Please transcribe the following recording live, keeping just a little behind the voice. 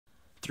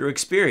Through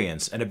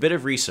experience and a bit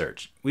of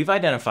research, we've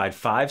identified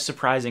 5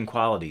 surprising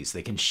qualities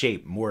that can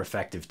shape more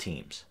effective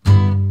teams.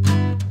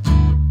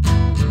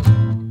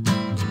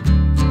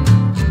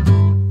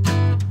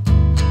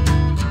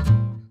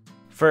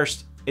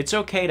 First, it's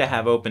okay to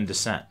have open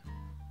dissent.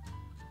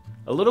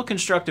 A little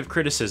constructive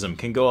criticism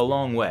can go a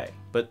long way,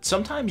 but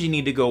sometimes you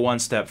need to go one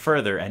step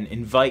further and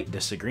invite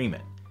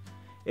disagreement.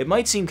 It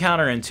might seem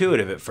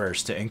counterintuitive at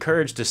first to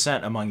encourage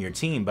dissent among your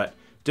team, but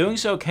doing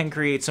so can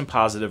create some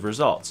positive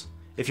results.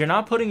 If you're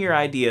not putting your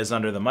ideas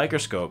under the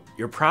microscope,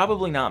 you're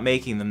probably not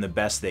making them the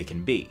best they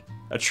can be.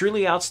 A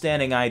truly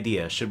outstanding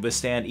idea should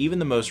withstand even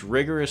the most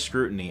rigorous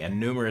scrutiny and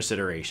numerous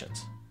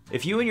iterations.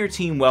 If you and your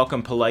team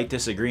welcome polite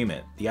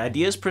disagreement, the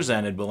ideas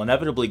presented will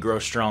inevitably grow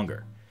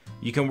stronger.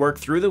 You can work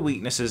through the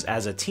weaknesses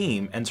as a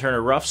team and turn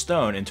a rough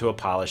stone into a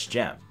polished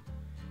gem.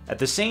 At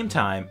the same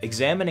time,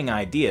 examining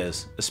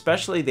ideas,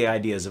 especially the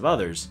ideas of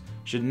others,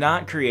 should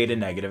not create a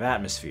negative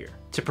atmosphere.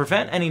 To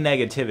prevent any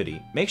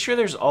negativity, make sure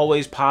there's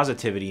always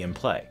positivity in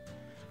play.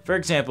 For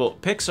example,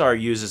 Pixar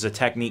uses a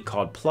technique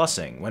called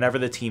plussing whenever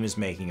the team is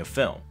making a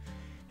film.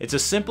 It's a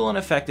simple and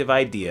effective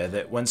idea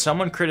that when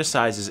someone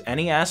criticizes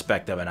any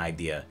aspect of an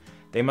idea,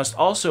 they must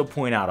also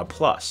point out a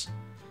plus.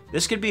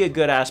 This could be a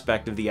good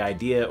aspect of the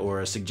idea or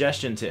a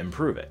suggestion to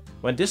improve it.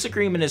 When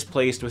disagreement is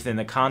placed within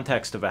the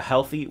context of a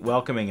healthy,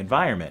 welcoming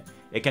environment,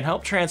 it can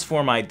help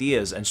transform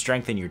ideas and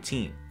strengthen your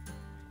team.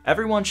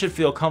 Everyone should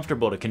feel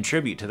comfortable to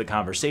contribute to the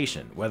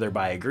conversation, whether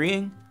by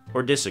agreeing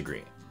or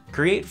disagreeing.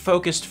 Create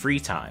focused free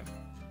time.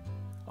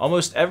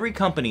 Almost every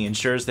company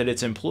ensures that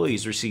its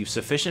employees receive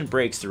sufficient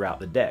breaks throughout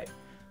the day,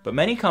 but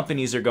many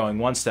companies are going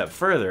one step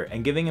further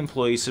and giving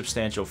employees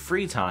substantial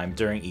free time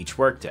during each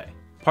workday.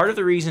 Part of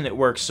the reason it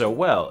works so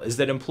well is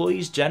that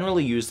employees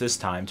generally use this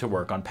time to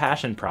work on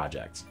passion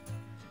projects.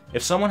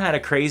 If someone had a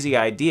crazy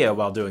idea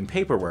while doing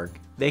paperwork,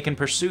 they can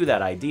pursue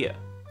that idea.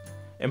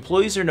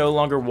 Employees are no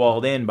longer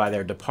walled in by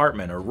their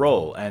department or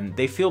role, and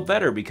they feel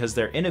better because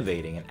they're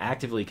innovating and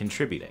actively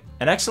contributing.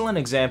 An excellent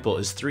example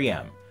is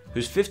 3M,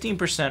 whose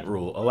 15%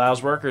 rule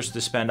allows workers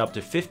to spend up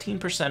to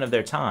 15% of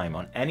their time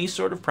on any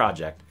sort of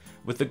project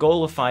with the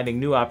goal of finding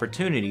new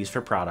opportunities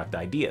for product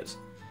ideas.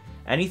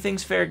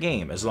 Anything's fair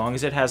game as long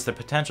as it has the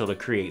potential to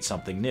create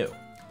something new.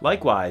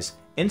 Likewise,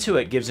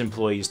 Intuit gives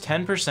employees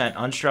 10%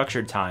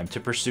 unstructured time to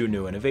pursue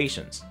new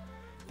innovations.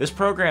 This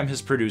program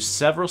has produced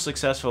several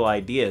successful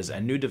ideas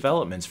and new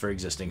developments for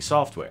existing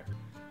software.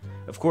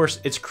 Of course,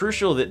 it's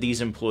crucial that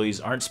these employees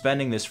aren't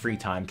spending this free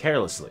time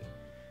carelessly.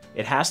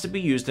 It has to be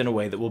used in a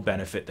way that will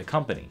benefit the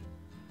company.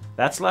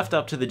 That's left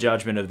up to the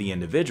judgment of the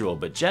individual,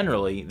 but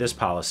generally, this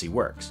policy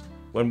works.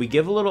 When we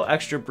give a little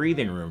extra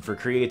breathing room for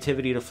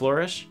creativity to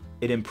flourish,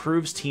 it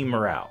improves team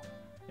morale.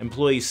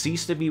 Employees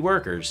cease to be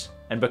workers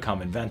and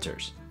become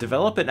inventors.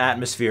 Develop an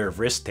atmosphere of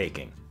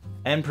risk-taking,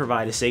 and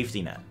provide a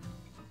safety net.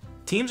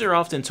 Teams are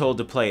often told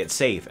to play it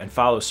safe and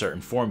follow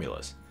certain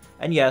formulas.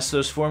 And yes,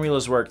 those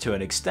formulas work to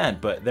an extent,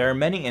 but there are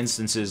many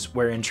instances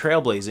wherein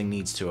trailblazing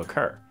needs to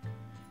occur.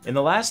 In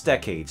the last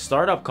decade,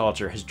 startup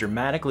culture has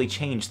dramatically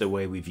changed the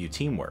way we view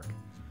teamwork.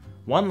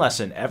 One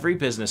lesson every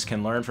business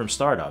can learn from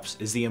startups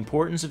is the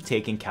importance of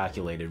taking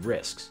calculated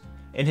risks.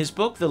 In his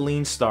book, The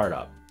Lean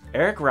Startup,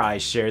 Eric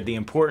Ries shared the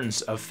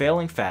importance of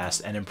failing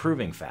fast and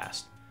improving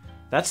fast.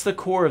 That's the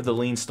core of the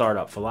Lean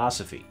Startup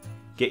philosophy.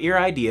 Get your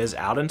ideas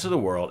out into the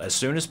world as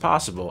soon as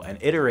possible and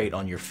iterate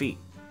on your feet.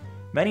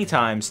 Many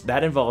times,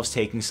 that involves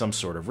taking some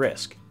sort of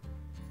risk.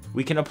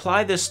 We can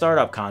apply this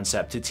startup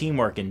concept to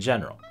teamwork in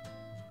general.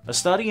 A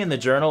study in the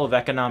Journal of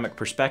Economic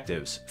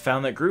Perspectives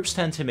found that groups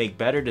tend to make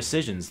better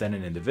decisions than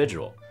an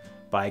individual.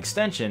 By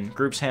extension,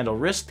 groups handle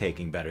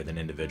risk-taking better than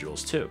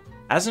individuals too.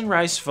 As in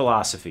Rice's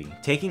philosophy,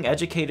 taking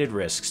educated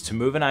risks to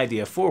move an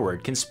idea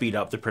forward can speed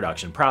up the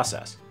production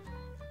process.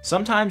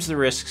 Sometimes the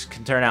risks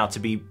can turn out to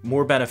be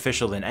more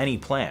beneficial than any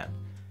plan.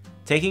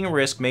 Taking a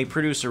risk may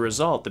produce a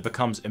result that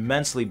becomes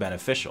immensely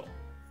beneficial.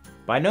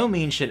 By no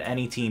means should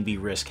any team be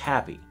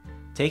risk-happy.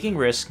 Taking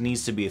risks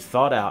needs to be a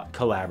thought-out,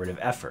 collaborative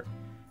effort.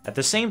 At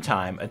the same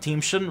time, a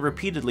team shouldn't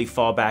repeatedly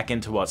fall back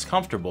into what's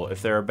comfortable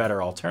if there are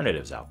better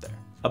alternatives out there.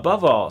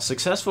 Above all,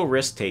 successful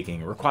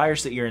risk-taking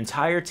requires that your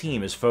entire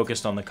team is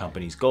focused on the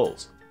company's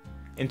goals.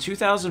 In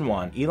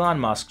 2001, Elon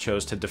Musk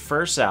chose to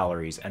defer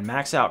salaries and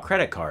max out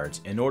credit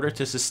cards in order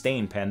to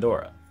sustain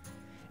Pandora.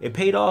 It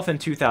paid off in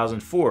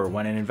 2004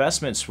 when an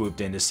investment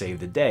swooped in to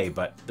save the day,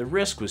 but the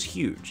risk was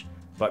huge.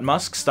 But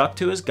Musk stuck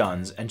to his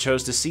guns and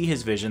chose to see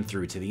his vision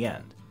through to the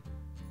end.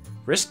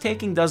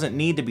 Risk-taking doesn't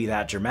need to be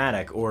that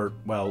dramatic or,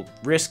 well,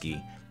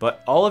 risky,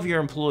 but all of your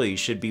employees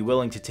should be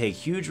willing to take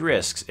huge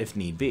risks if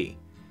need be.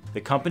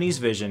 The company's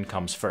vision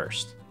comes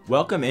first.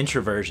 Welcome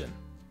introversion.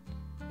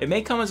 It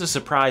may come as a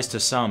surprise to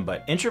some,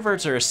 but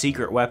introverts are a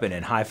secret weapon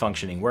in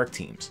high-functioning work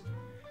teams.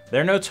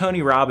 They're no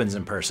Tony Robbins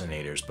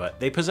impersonators, but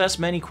they possess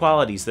many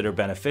qualities that are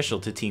beneficial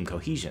to team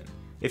cohesion.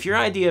 If your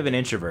idea of an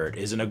introvert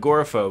is an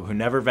agoraphobe who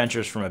never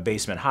ventures from a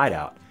basement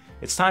hideout,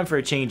 it's time for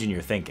a change in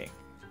your thinking.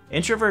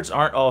 Introverts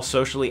aren't all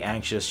socially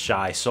anxious,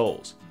 shy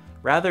souls.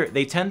 Rather,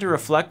 they tend to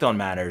reflect on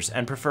matters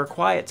and prefer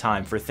quiet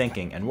time for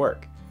thinking and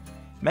work.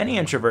 Many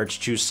introverts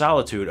choose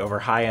solitude over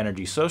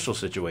high-energy social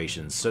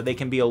situations so they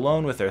can be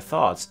alone with their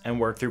thoughts and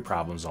work through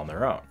problems on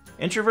their own.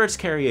 Introverts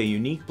carry a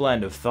unique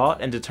blend of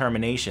thought and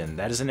determination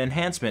that is an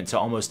enhancement to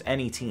almost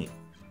any team.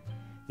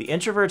 The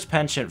introvert's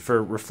penchant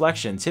for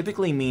reflection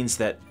typically means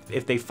that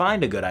if they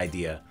find a good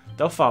idea,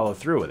 they'll follow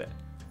through with it.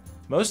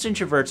 Most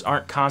introverts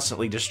aren't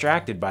constantly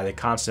distracted by the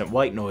constant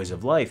white noise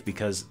of life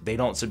because they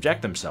don't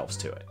subject themselves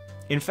to it.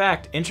 In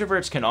fact,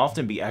 introverts can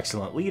often be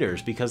excellent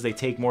leaders because they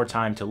take more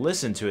time to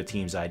listen to a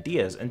team's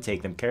ideas and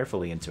take them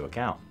carefully into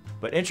account.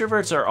 But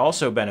introverts are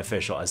also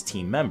beneficial as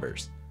team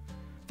members.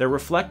 Their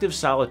reflective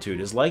solitude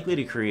is likely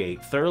to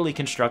create thoroughly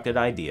constructed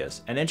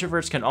ideas, and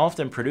introverts can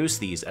often produce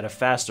these at a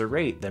faster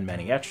rate than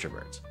many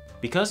extroverts.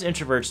 Because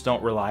introverts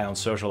don't rely on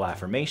social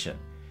affirmation,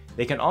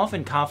 they can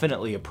often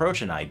confidently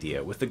approach an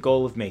idea with the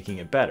goal of making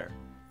it better.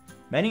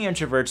 Many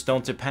introverts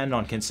don't depend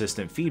on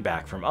consistent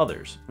feedback from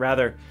others.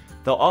 Rather,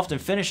 they'll often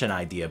finish an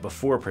idea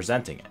before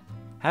presenting it.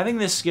 Having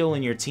this skill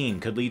in your team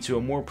could lead to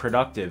a more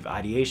productive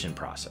ideation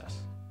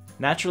process.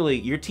 Naturally,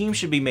 your team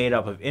should be made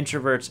up of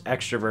introverts,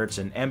 extroverts,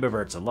 and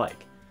ambiverts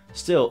alike.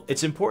 Still,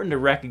 it's important to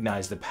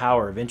recognize the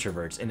power of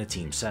introverts in a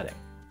team setting.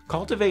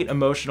 Cultivate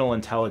emotional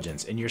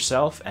intelligence in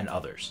yourself and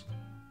others.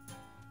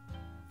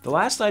 The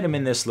last item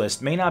in this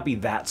list may not be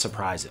that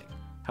surprising.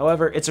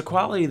 However, it's a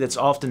quality that's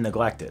often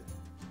neglected.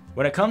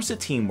 When it comes to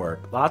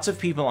teamwork, lots of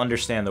people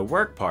understand the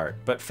work part,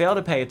 but fail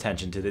to pay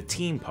attention to the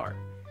team part.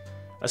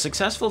 A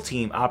successful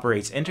team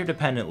operates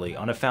interdependently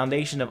on a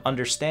foundation of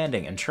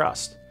understanding and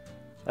trust.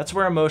 That's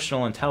where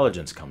emotional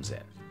intelligence comes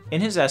in.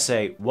 In his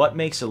essay, What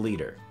Makes a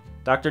Leader?,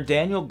 Dr.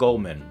 Daniel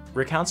Goleman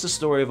recounts the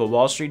story of a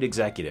Wall Street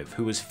executive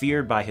who was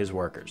feared by his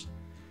workers.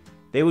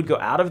 They would go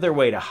out of their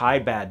way to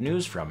hide bad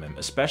news from him,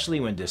 especially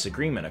when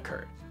disagreement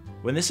occurred.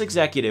 When this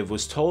executive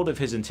was told of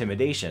his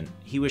intimidation,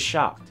 he was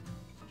shocked.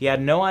 He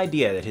had no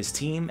idea that his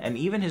team and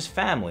even his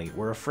family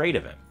were afraid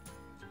of him.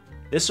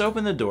 This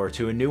opened the door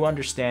to a new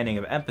understanding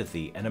of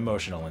empathy and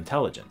emotional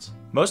intelligence.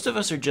 Most of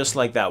us are just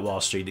like that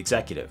Wall Street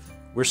executive.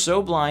 We're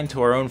so blind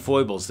to our own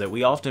foibles that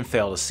we often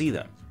fail to see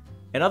them.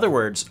 In other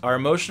words, our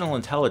emotional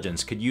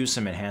intelligence could use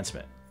some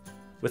enhancement.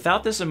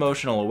 Without this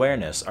emotional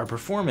awareness, our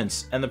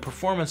performance and the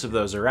performance of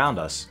those around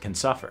us can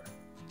suffer.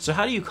 So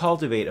how do you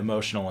cultivate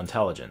emotional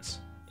intelligence?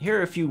 Here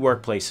are a few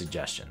workplace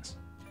suggestions.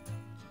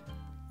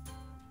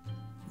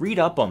 Read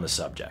up on the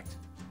subject.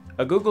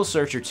 A Google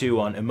search or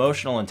two on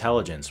emotional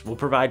intelligence will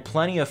provide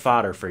plenty of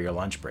fodder for your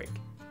lunch break.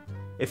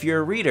 If you're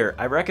a reader,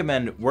 I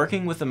recommend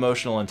Working with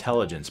Emotional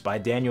Intelligence by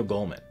Daniel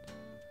Goleman.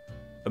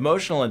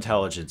 Emotional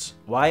Intelligence,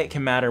 Why It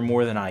Can Matter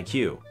More Than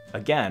IQ,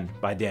 again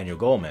by Daniel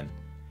Goleman,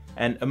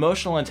 and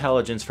Emotional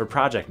Intelligence for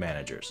Project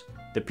Managers,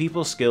 The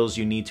People Skills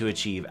You Need to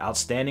Achieve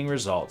Outstanding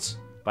Results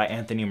by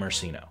Anthony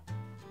Mercino.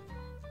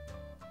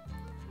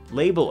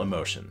 Label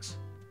emotions.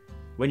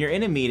 When you're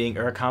in a meeting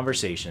or a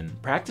conversation,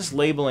 practice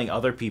labeling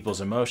other people's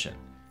emotion.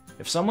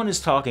 If someone is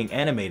talking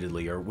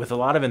animatedly or with a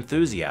lot of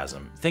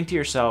enthusiasm, think to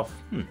yourself,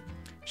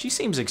 she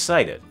seems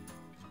excited.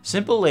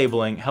 Simple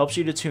labeling helps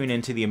you to tune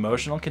into the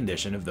emotional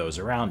condition of those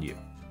around you.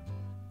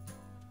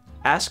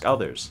 Ask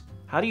others,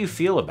 how do you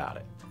feel about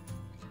it?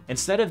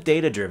 Instead of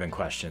data-driven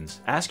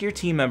questions, ask your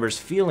team members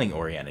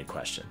feeling-oriented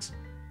questions.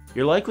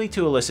 You're likely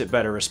to elicit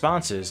better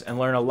responses and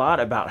learn a lot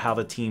about how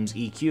the team's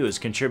EQ is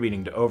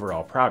contributing to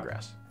overall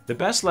progress. The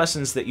best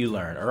lessons that you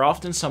learn are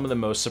often some of the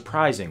most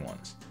surprising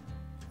ones.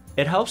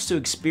 It helps to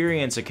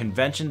experience a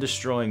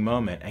convention-destroying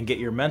moment and get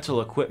your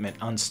mental equipment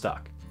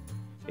unstuck.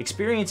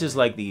 Experiences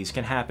like these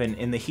can happen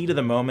in the heat of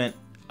the moment,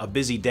 a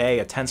busy day,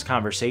 a tense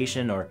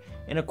conversation, or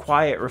in a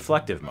quiet,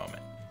 reflective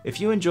moment. If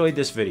you enjoyed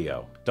this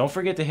video, don't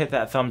forget to hit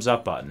that thumbs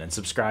up button and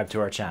subscribe to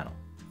our channel.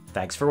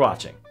 Thanks for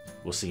watching.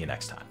 We'll see you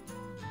next time.